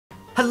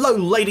Hello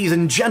ladies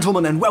and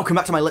gentlemen, and welcome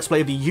back to my Let's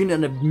Play of the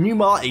Union of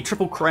Numar, a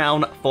triple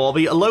crown for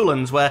the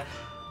Lowlands, where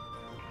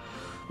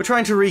we're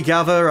trying to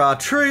regather our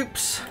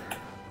troops.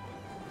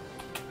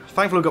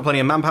 Thankfully we've got plenty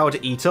of manpower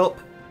to eat up,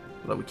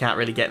 although we can't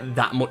really get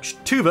that much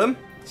to them.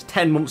 It's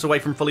 10 months away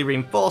from fully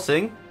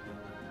reinforcing.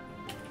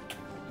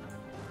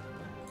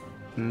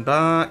 And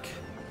back.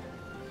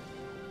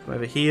 Come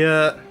over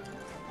here.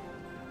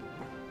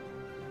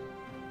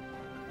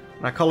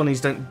 Our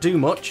colonies don't do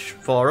much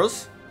for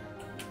us.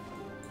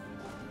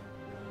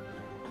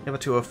 The other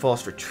two are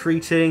forced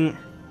retreating.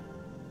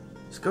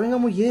 What's going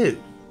on with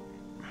you?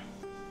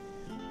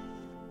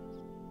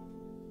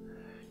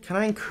 Can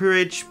I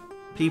encourage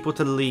people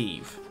to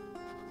leave?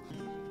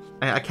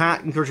 I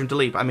can't encourage them to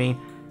leave. I mean,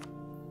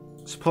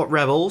 support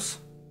rebels.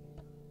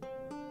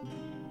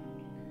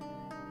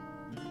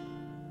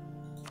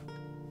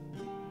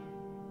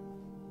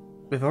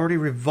 We've already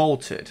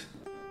revolted.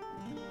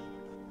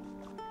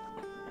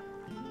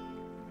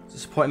 So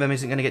supporting them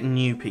isn't going to get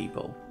new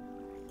people.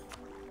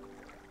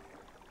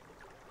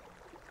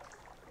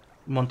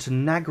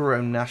 Montenegro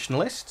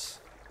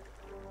nationalists.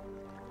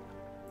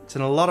 It's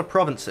in a lot of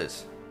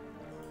provinces.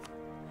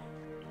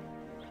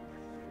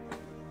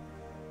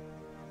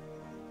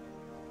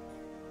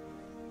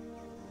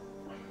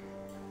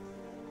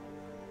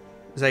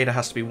 Zeta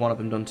has to be one of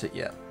them, doesn't it?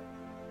 Yeah.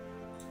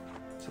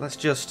 So let's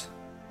just...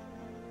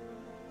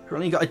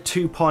 Currently got a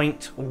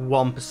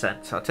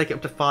 2.1%, so I'll take it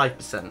up to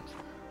 5%.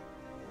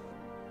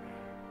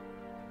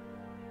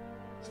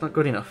 It's not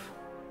good enough.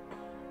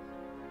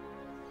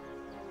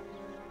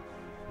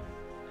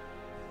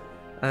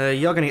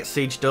 You're going to get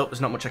sieged up. There's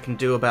not much I can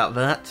do about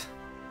that.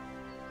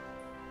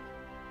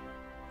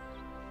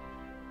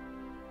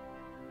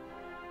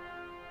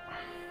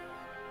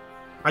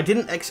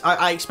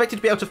 I expected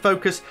to be able to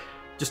focus,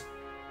 just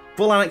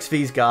full annex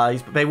these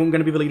guys, but they weren't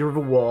going to be the leader of a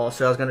war,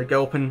 so I was going to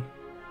go up and...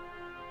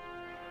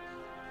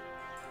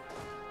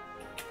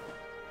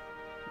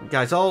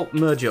 Guys, all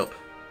merge up.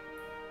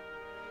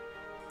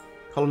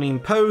 Colony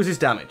Impose is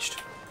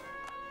damaged.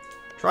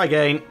 Try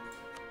again.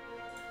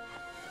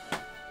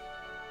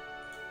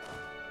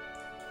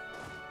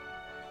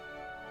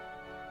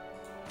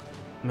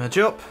 Merge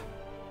up.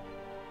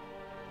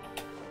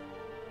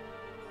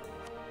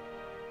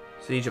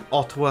 Siege of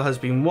Ottawa has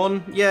been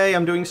won. Yay,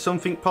 I'm doing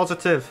something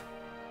positive.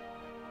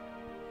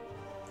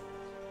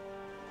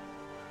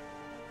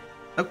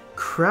 Oh,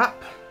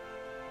 crap.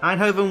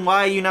 Eindhoven,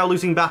 why are you now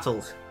losing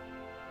battles?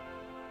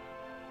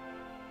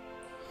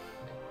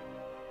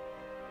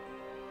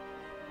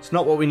 It's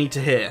not what we need to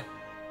hear.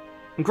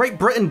 And Great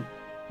Britain,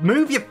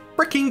 move your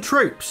freaking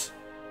troops!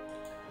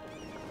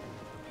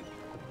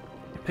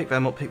 Pick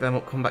them up,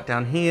 come back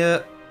down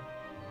here.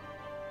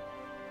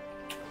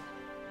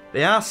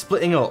 They are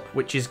splitting up,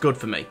 which is good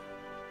for me.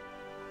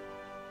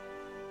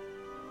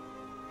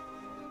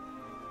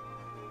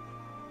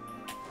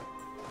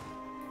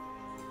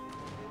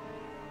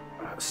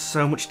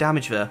 So much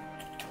damage there.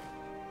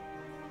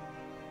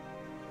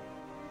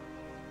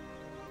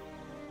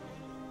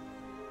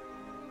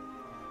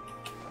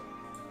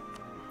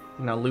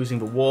 Now losing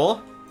the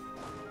war.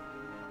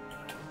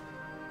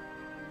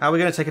 How are we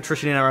going to take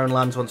attrition in our own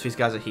lands once these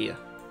guys are here?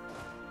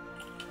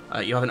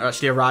 You haven't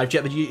actually arrived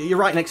yet, but you're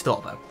right next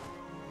door, though.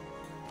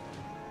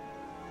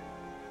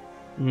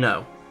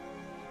 No.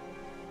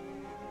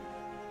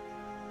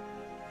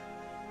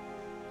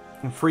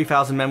 And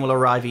 3,000 men will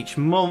arrive each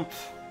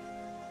month.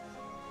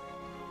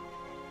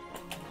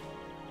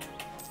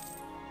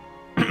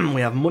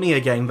 We have money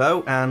again,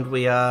 though, and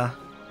we are...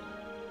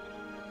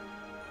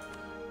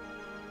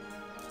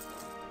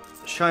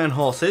 shy on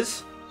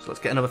horses, so let's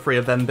get another 3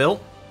 of them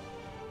built.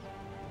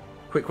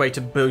 Quick way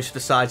to boost the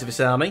size of this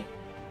army.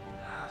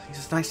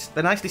 It's nice.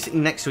 They're nicely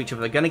sitting next to each other.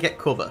 They're going to get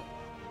cover.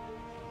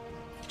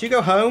 Did you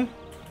go home?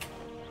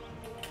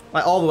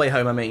 Like, all the way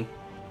home, I mean.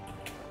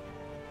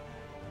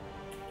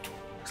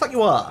 Looks like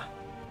you are.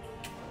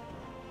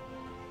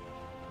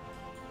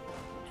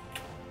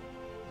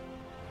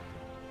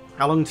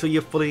 How long until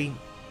you're fully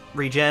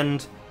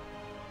regened?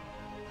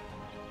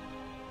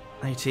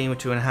 18 with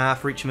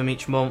 2.5, reaching them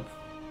each month.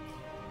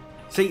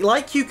 See,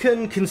 like you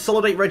can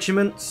consolidate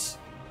regiments,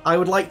 I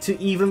would like to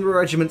even the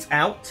regiments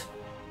out,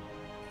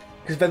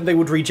 because then they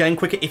would regen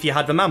quicker if you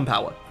had the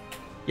manpower.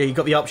 Yeah, you've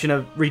got the option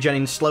of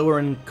regenning slower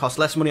and cost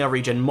less money, or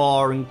regen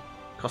more and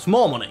cost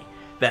more money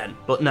then,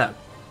 but no.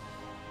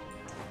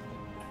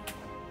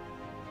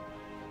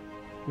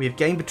 We have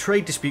gained the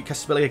trade dispute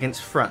castability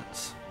against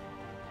France.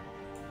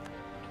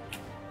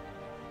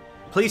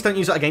 Please don't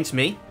use that against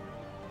me.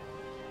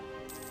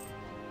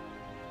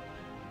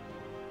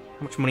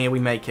 How much money are we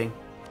making?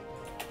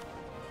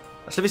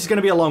 So this is going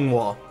to be a long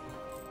war.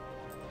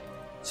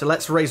 So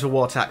let's raise the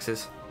war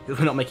taxes, because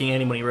we're not making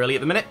any money really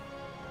at the minute.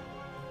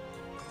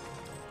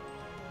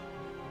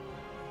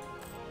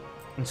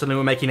 And suddenly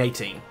we're making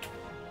 18.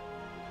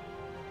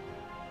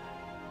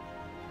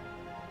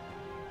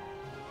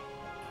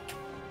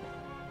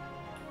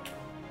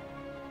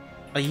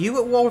 Are you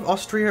at war with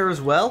Austria as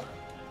well?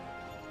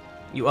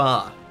 You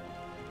are.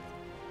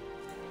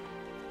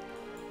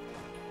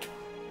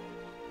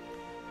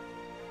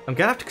 I'm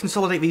going to have to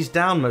consolidate these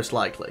down, most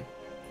likely.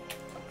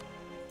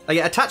 Oh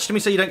yeah, attach to me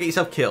so you don't get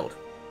yourself killed.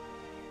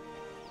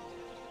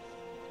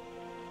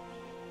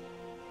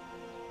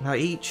 Now,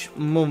 each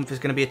month is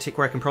going to be a tick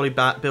where I can probably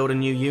build a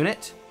new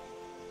unit.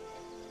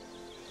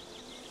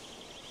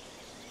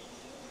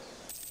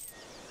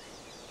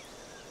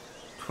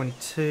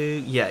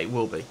 $22. Yeah, it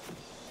will be.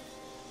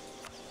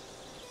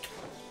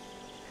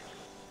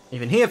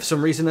 Even here, for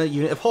some reason, a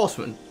unit of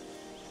horsemen.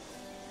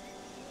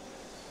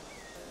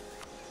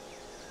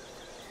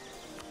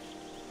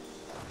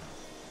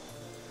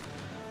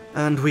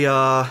 And we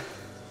are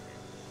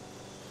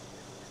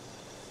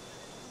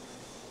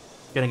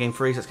going to gain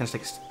 3, so it's going to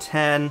take us to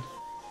 10.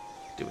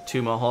 Do with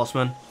 2 more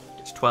horsemen.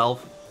 It's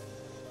 12.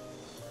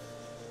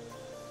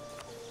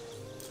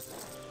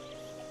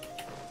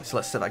 So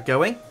let's set that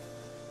going.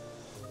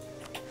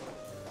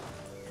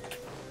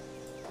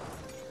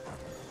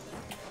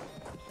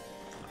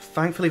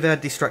 Thankfully, they're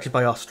distracted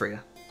by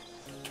Austria.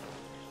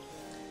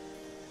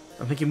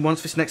 I'm thinking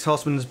once this next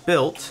horseman's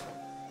built,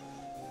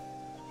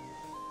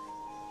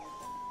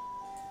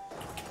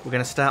 we're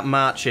going to start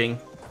marching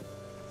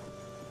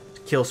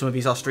to kill some of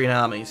these Austrian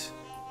armies.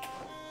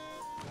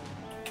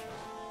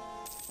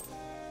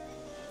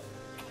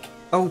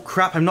 Oh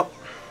crap, I'm not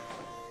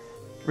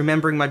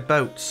remembering my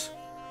boats.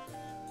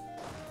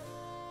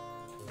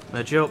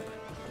 Merge up,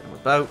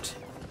 with a boat.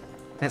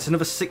 And it's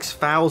another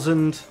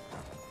 6,000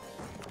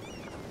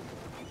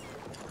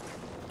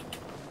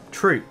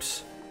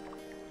 troops.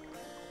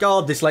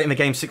 God, this late in the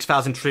game,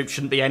 6,000 troops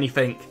shouldn't be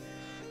anything.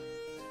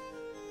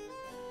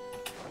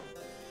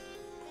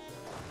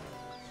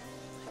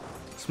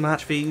 Let's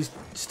march these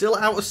still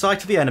out of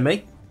sight of the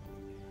enemy,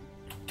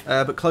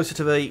 but closer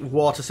to the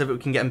water so that we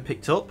can get them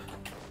picked up.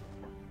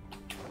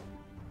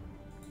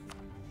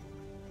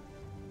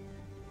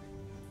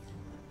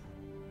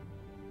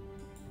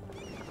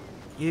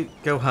 You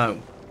go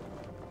home.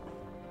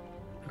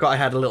 Forgot I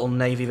had a little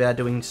navy there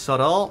doing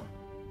sod all.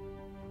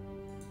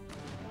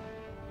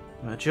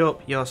 Merge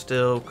up, you're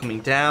still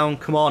coming down.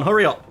 Come on,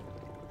 hurry up!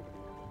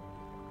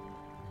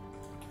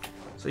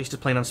 So used to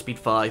playing on speed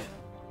 5.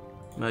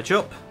 Merge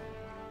up.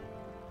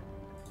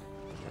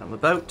 Get on the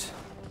boat.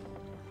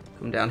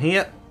 Come down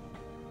here.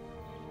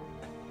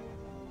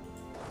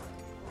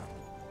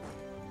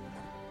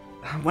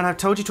 When I've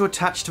told you to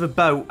attach to the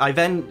boat, I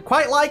then,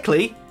 quite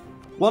likely,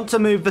 want to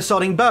move the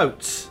sodding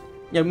boats.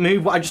 You know,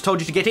 move what I just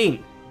told you to get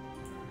in.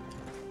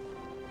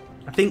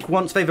 I think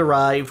once they've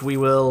arrived, we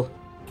will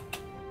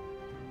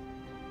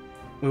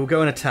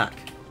go and attack.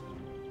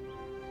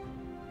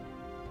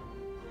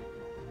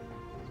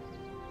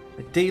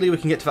 Ideally, we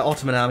can get to that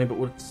Ottoman army, but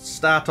we'll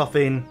start off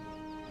in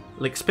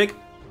Lixpig.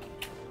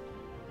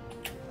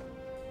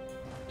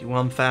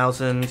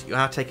 51,000. You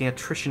are taking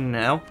attrition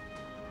now.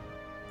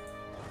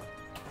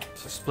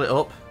 So split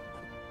up.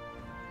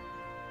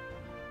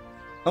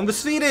 On the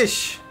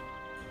Swedish!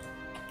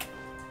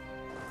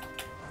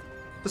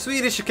 The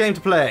Swedish came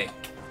to play.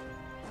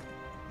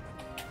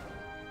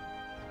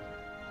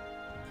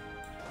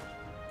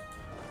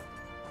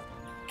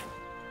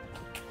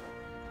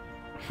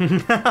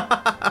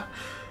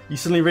 You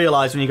suddenly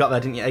realised when you got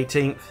there, didn't you?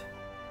 18th.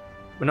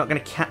 We're not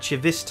going to catch you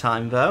this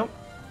time, though.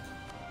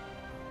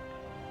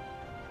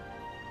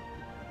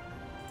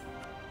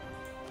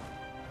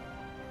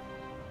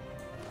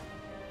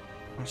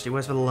 Actually,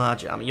 where's the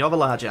large army? You're the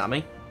large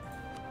army.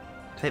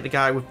 Take the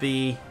guy with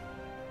the...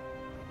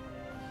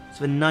 It's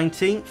the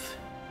 19th.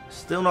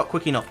 Still not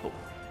quick enough, but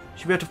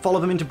should be able to follow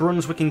them into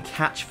Brunswick and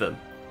catch them.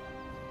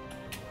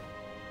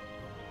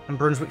 And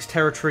Brunswick's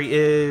territory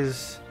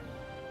is...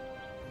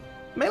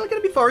 mainly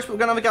going to be forest, but we're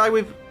going to have a guy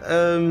with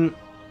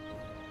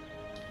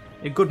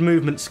a good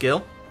movement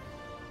skill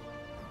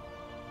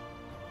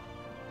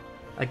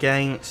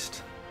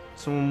against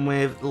someone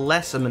with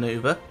lesser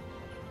manoeuvre.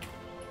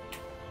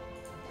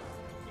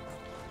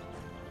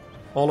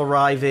 All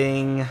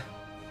arriving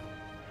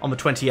on the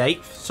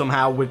 28th,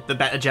 somehow with the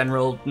better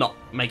general not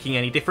making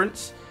any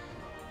difference.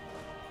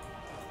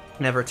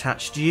 Never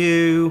attached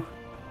you.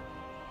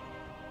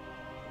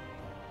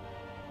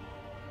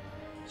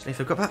 So if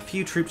I've got that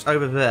few troops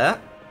over there,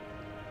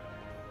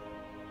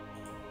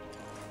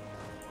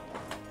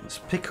 let's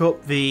pick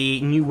up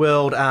the New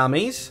World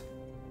armies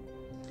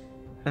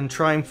and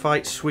try and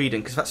fight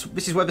Sweden, because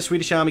this is where the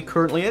Swedish army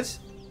currently is.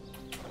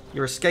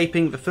 You're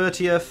escaping the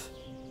 30th.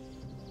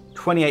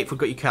 28th, we've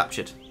got you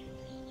captured.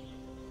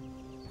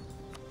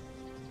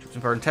 Troops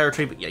in foreign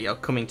territory, but yeah, you're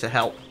coming to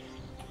help.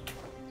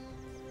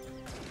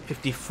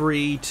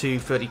 53 to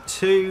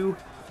 32.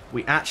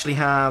 We actually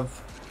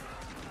have...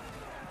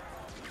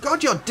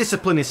 God, your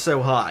discipline is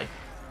so high.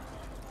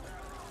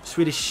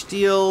 Swedish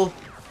steel.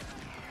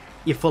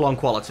 You're full on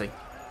quality.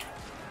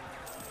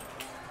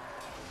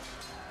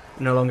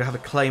 We no longer have a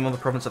claim on the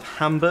province of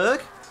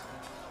Hamburg.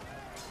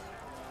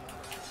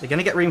 They're going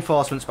to get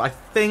reinforcements, but I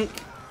think...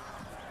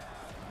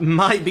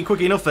 might be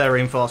quick enough, their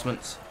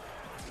reinforcements.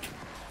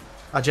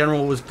 Our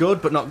general was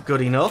good, but not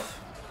good enough.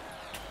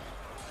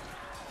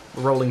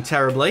 We're rolling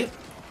terribly.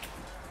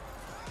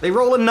 They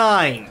roll a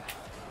 9.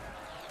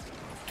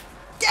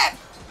 Get!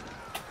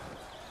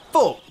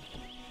 fuck?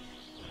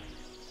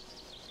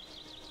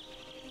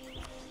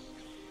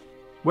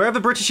 Where are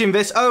the British in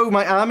this? Oh,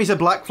 my armies are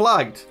black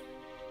flagged.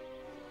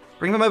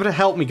 Bring them over to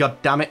help me,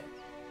 god damn it.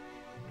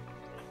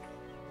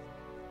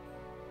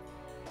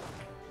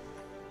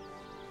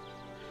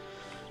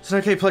 It's an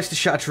okay place to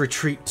shatter to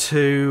retreat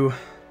to.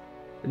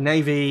 The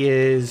Navy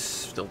is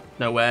still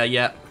nowhere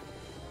yet.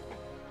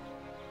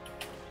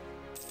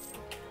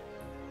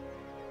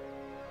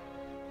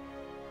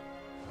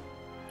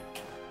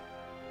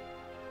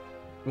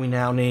 We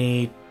now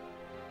need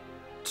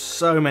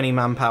so many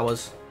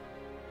manpowers.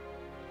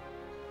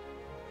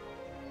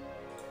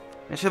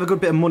 Actually have a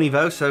good bit of money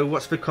though, so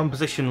what's the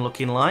composition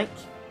looking like?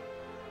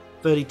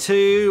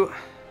 32.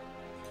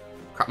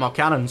 Crap more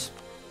cannons.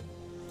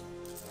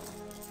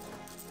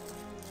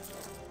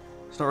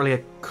 It's not really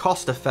a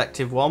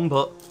cost-effective one,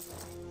 but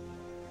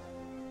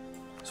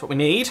that's what we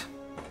need.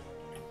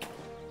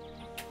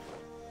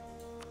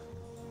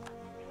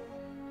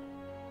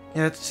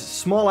 Yeah, it's a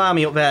small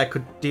army up there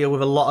could deal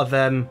with a lot of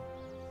them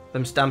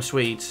damn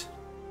Swedes.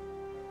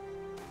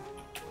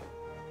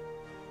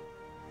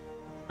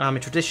 Army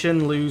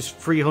tradition, lose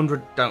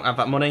 300, don't have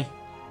that money.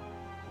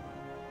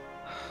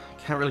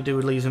 Can't really do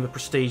with losing the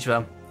prestige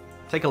though.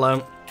 Take a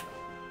loan.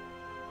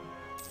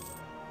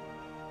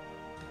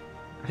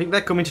 I think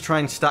they're coming to try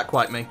and stack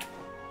wipe me.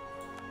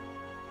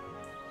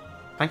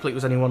 Thankfully it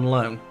was only one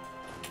loan.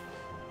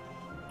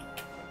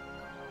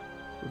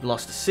 We've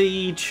lost a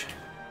siege.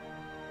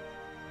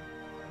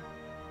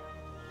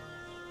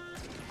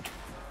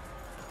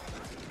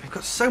 They've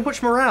got so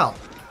much morale.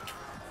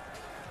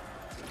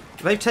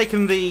 They've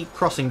taken the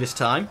crossing this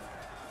time.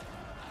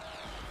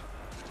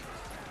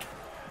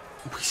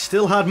 We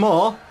still had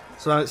more,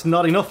 so it's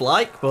not enough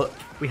like, but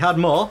we had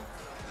more.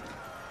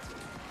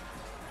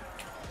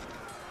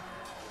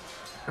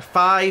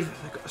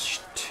 5, I've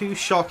got 2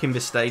 shock in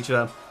this stage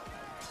though.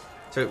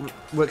 So it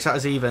works out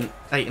as even.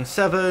 8 and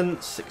 7,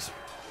 6.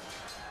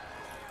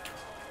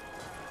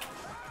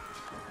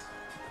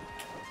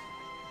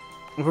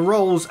 The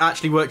rolls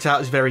actually worked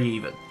out as very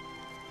even.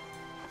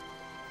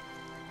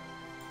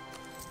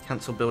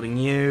 Cancel building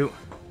you.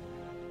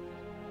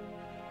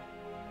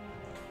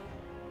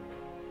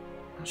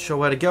 Not sure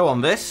where to go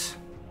on this.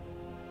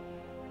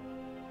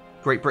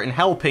 Great Britain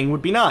helping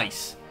would be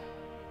nice.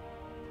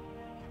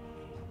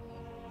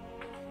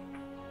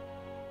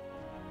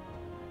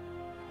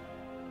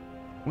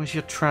 Where's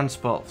your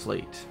transport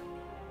fleet?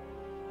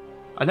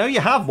 I know you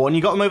have one,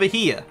 you got them over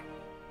here.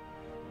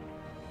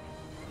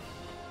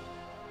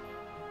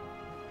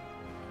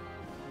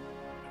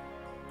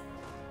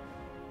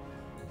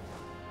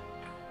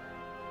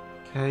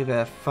 Okay,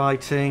 they're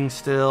fighting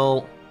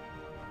still.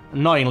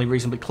 Annoyingly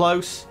reasonably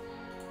close.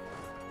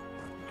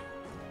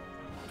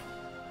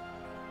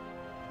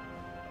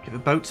 Okay, the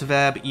boats are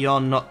there, but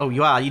you're not... Oh,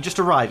 you are. You're just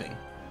arriving.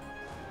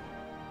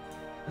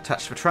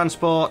 Attached for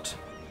transport.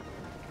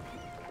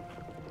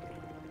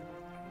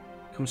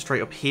 Come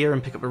straight up here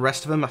and pick up the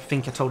rest of them. I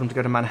think I told them to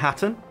go to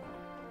Manhattan.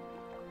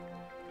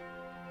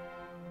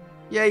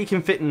 Yeah, you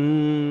can fit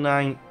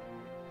 9... You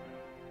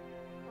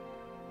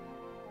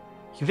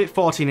can fit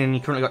 14 and you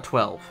currently got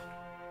 12.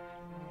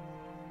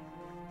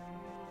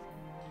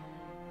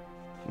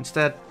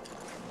 Instead,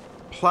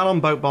 plan on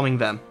boat bombing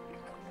them.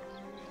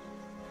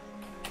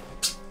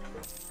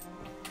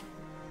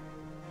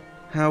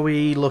 How are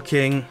we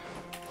looking?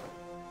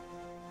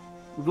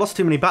 We've lost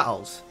too many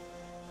battles.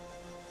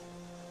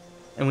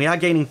 And we are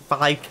gaining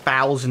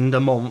 5,000 a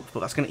month, but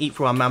that's going to eat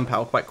through our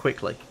manpower quite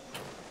quickly.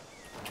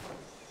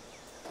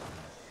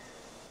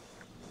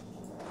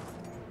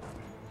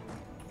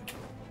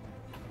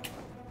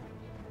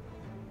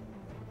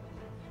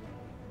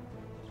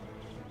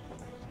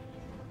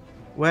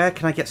 Where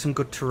can I get some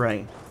good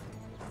terrain?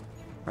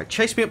 Right,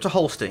 chase me up to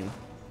Holstein.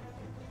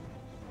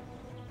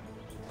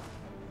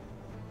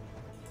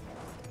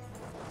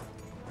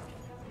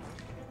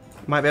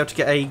 Might be able to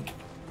get a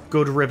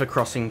good river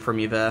crossing from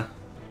you there.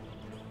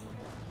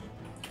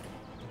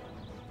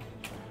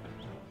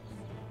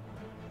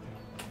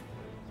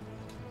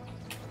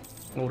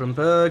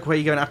 Oldenburg, where are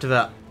you going after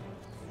that?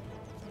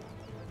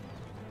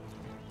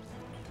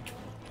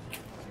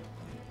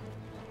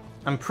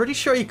 I'm pretty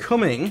sure you're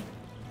coming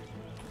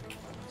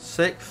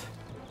 6th.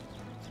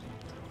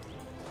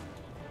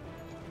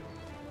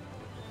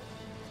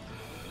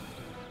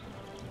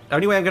 The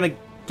only way I'm going to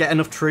get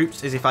enough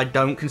troops is if I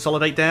don't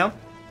consolidate down.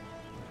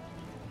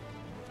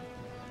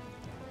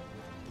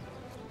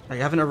 I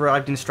haven't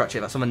arrived in Stratch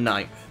yet, that's on the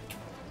 9th.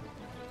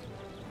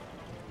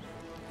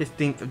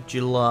 15th of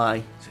July.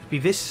 So it'd be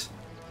this.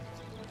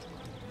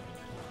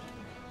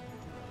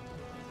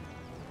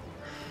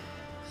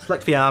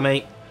 Select the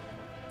army.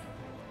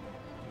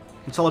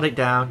 Consolidate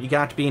down. You're going to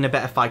have to be in a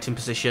better fighting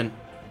position.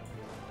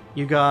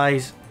 You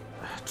guys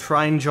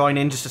try and join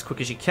in just as quick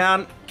as you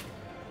can.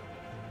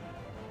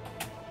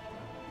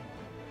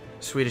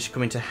 Swedish are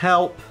coming to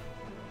help.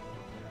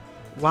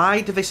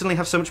 Why do they suddenly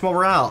have so much more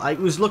morale? It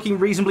was looking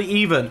reasonably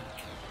even.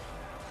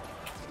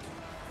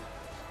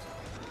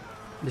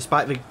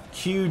 Despite the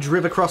huge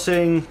river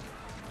crossing.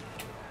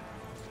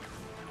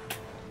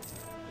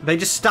 They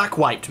just stack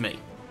wiped me.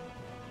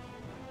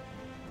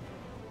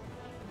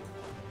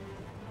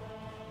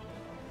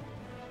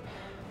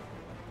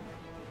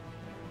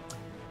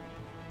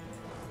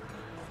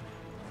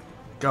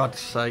 God's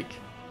sake.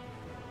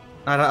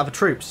 I don't have the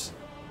troops.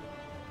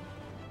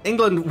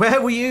 England,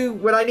 where were you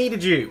when I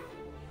needed you?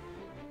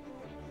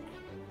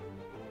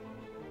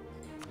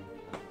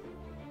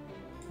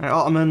 Right,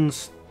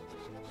 Ottomans.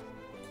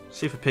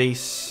 Sue for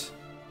peace.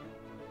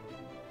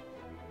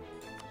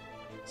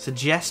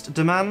 Suggest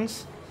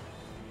demands?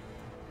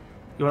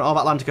 You want all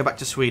that land to go back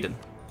to Sweden?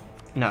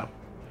 No.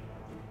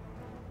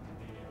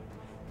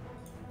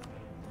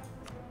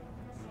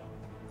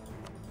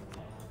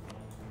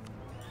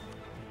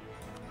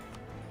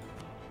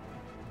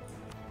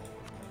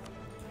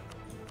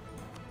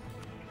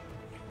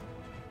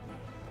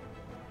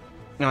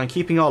 No, I'm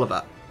keeping all of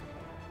that.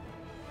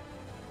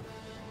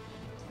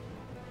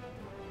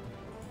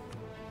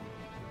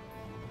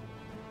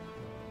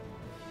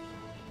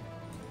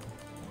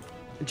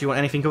 Do you want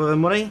anything other than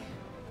money?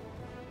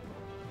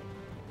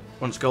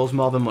 Wants goals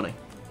more than money.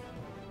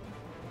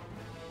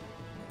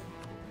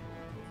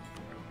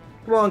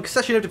 Come on,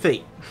 concession of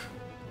defeat.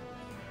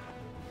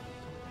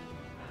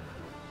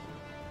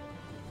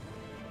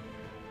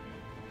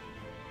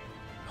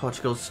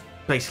 Portugal's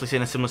basically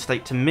in a similar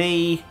state to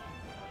me.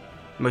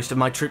 Most of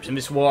my troops in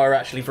this war are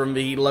actually from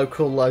the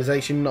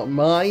localization, not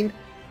mine.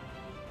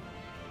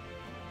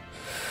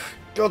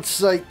 God's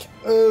sake.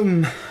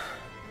 Oh,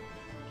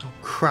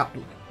 crap.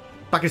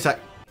 Back in a sec.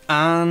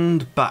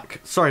 And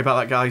back. Sorry about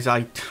that, guys.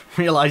 I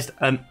realised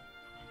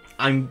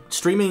I'm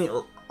streaming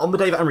on the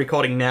day that I'm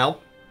recording now.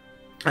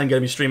 I'm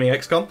going to be streaming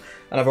XCOM,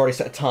 and I've already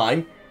set a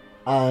time.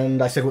 And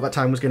I said what that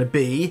time was going to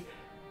be.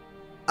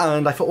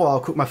 And I thought, well, I'll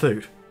cook my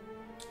food.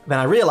 Then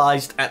I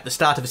realised at the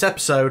start of this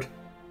episode,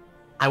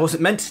 I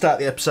wasn't meant to start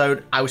the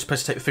episode. I was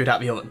supposed to take the food out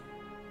of the oven.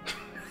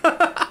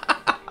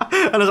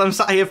 And as I'm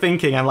sat here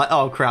thinking, I'm like,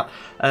 oh, crap.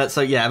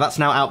 So yeah, that's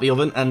now out the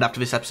oven, and after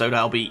this episode,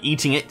 I'll be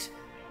eating it.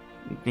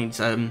 Needs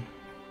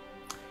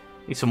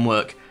some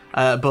work,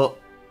 but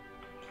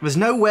there's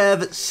nowhere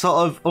that's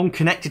sort of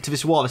unconnected to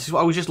this war. This is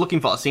what I was just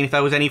looking for, seeing if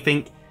there was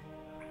anything.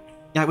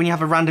 Like when you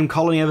have a random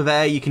colony over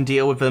there, you can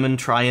deal with them and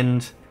try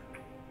and.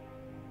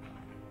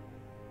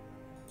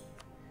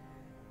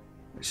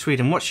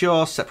 Sweden, what's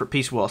your separate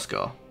peace war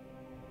score?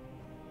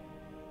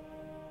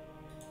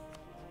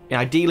 Yeah,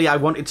 ideally I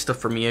wanted stuff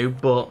from you,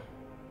 but.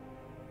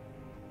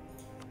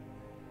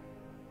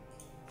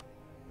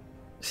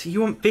 See,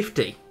 you want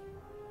 50.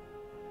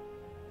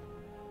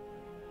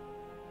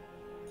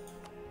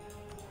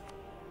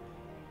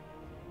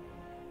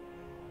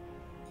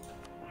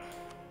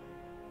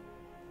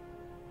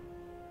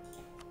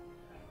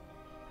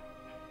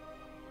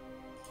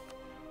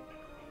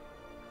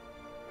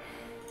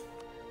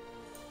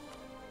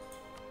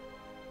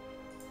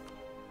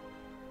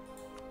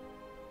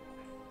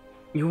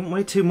 You want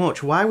way too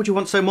much. Why would you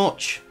want so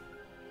much?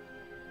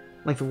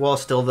 Length of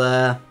war's still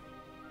there.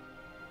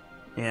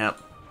 Yeah.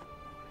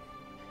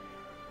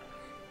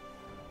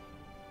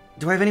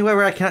 Do I have anywhere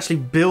where I can actually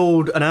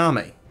build an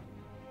army?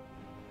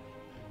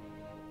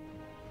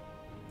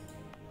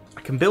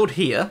 I can build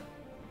here.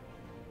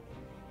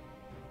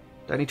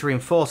 Don't need to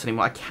reinforce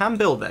anymore. I can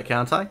build there,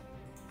 can't I?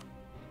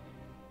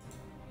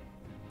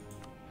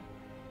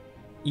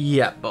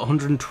 Yeah, but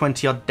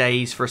 120 odd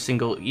days for a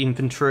single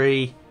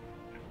infantry.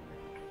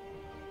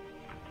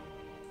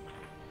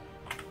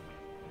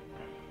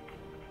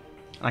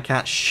 I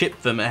can't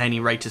ship them at any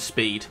rate of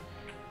speed.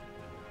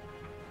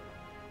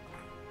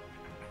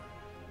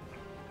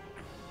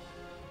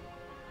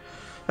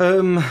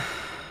 Well,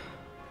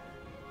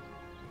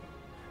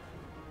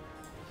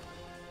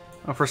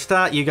 for a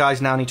start, you guys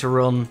now need to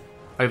run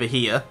over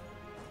here.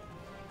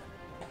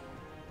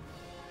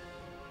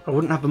 I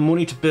wouldn't have the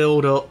money to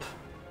build up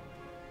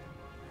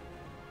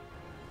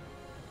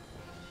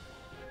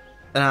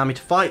an army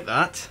to fight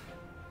that.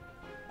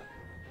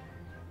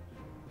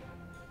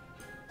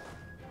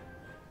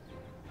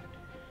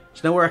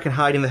 There's nowhere I can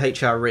hide in the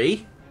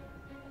HRE.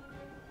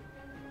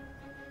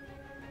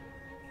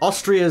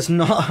 Austria's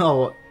not...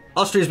 Oh,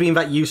 Austria's being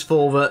that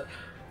useful that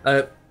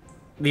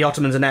the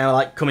Ottomans are now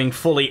like coming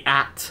fully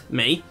at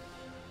me.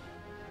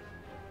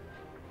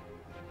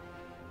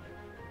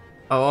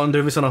 Oh, I'm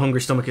doing this on a hungry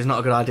stomach is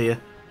not a good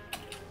idea.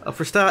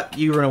 For a start,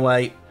 you run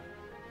away.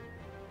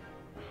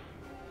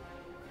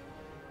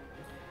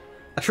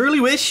 I truly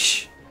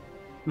wish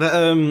that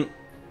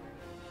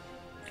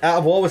Out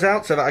of War was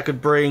out so that I could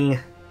bring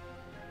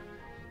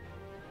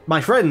my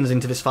friends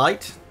into this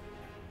fight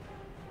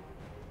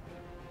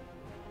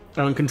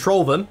and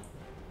control them.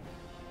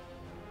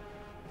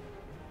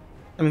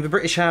 I mean, the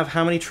British have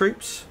how many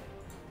troops?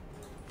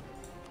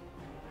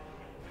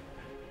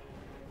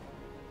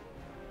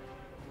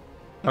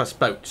 Oh, it's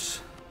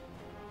boats.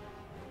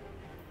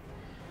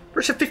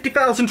 British have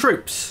 50,000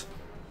 troops.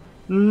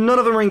 None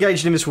of them are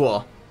engaged in this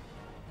war.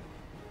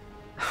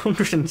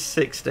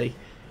 160.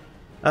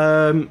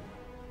 I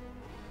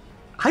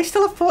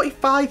still have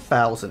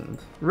 45,000.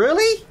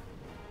 Really?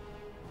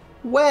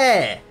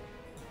 Where?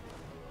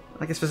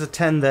 I guess there's a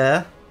 10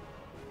 there.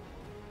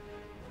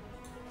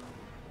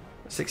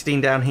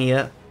 16 down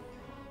here.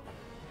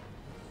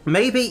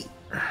 Maybe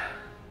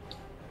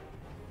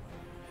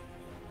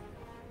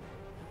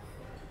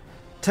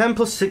 10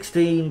 plus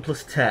 16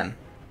 plus 10.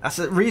 That's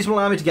a reasonable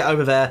army to get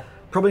over there.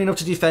 Probably enough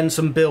to defend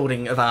some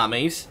building of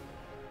armies.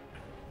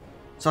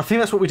 So I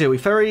think that's what we do. We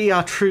ferry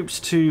our troops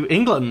to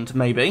England,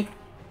 maybe.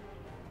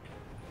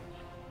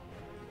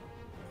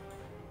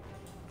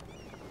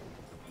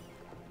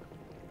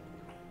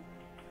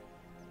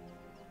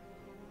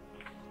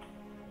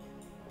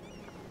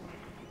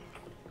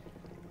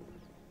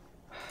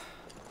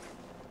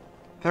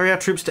 Ferry our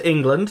troops to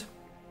England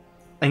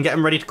and get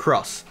them ready to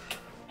cross.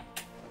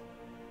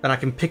 And I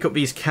can pick up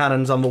these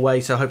cannons on the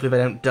way, so hopefully they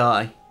don't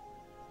die.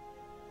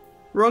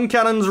 Run,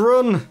 cannons,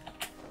 run!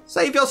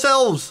 Save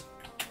yourselves!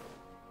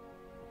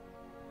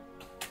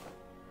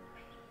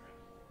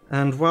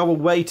 And while we're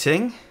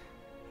waiting...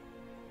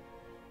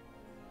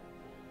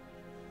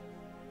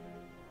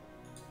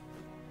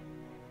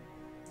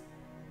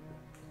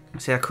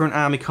 see, our current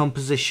army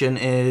composition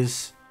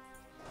is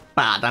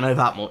bad, I know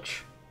that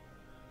much.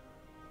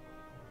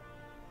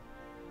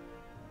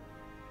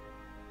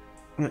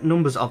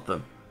 Numbers of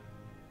them.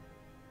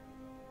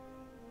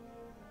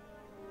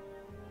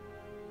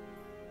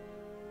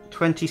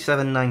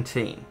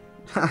 2719.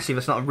 Actually,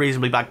 that's not a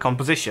reasonably bad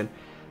composition.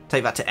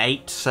 Take that to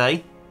 8,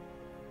 say.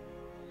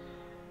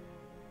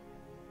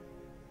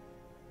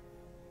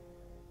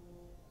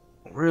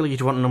 Really,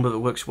 you'd want a number that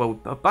works well.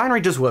 A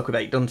binary does work with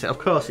 8, doesn't it? Of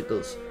course it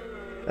does.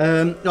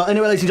 Anyway,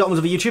 ladies and gentlemen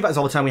of the YouTube, that's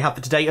all the time we have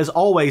for today. As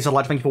always, I'd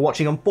like to thank you for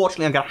watching.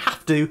 Unfortunately, I'm going to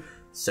have to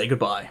say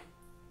goodbye.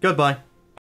 Goodbye.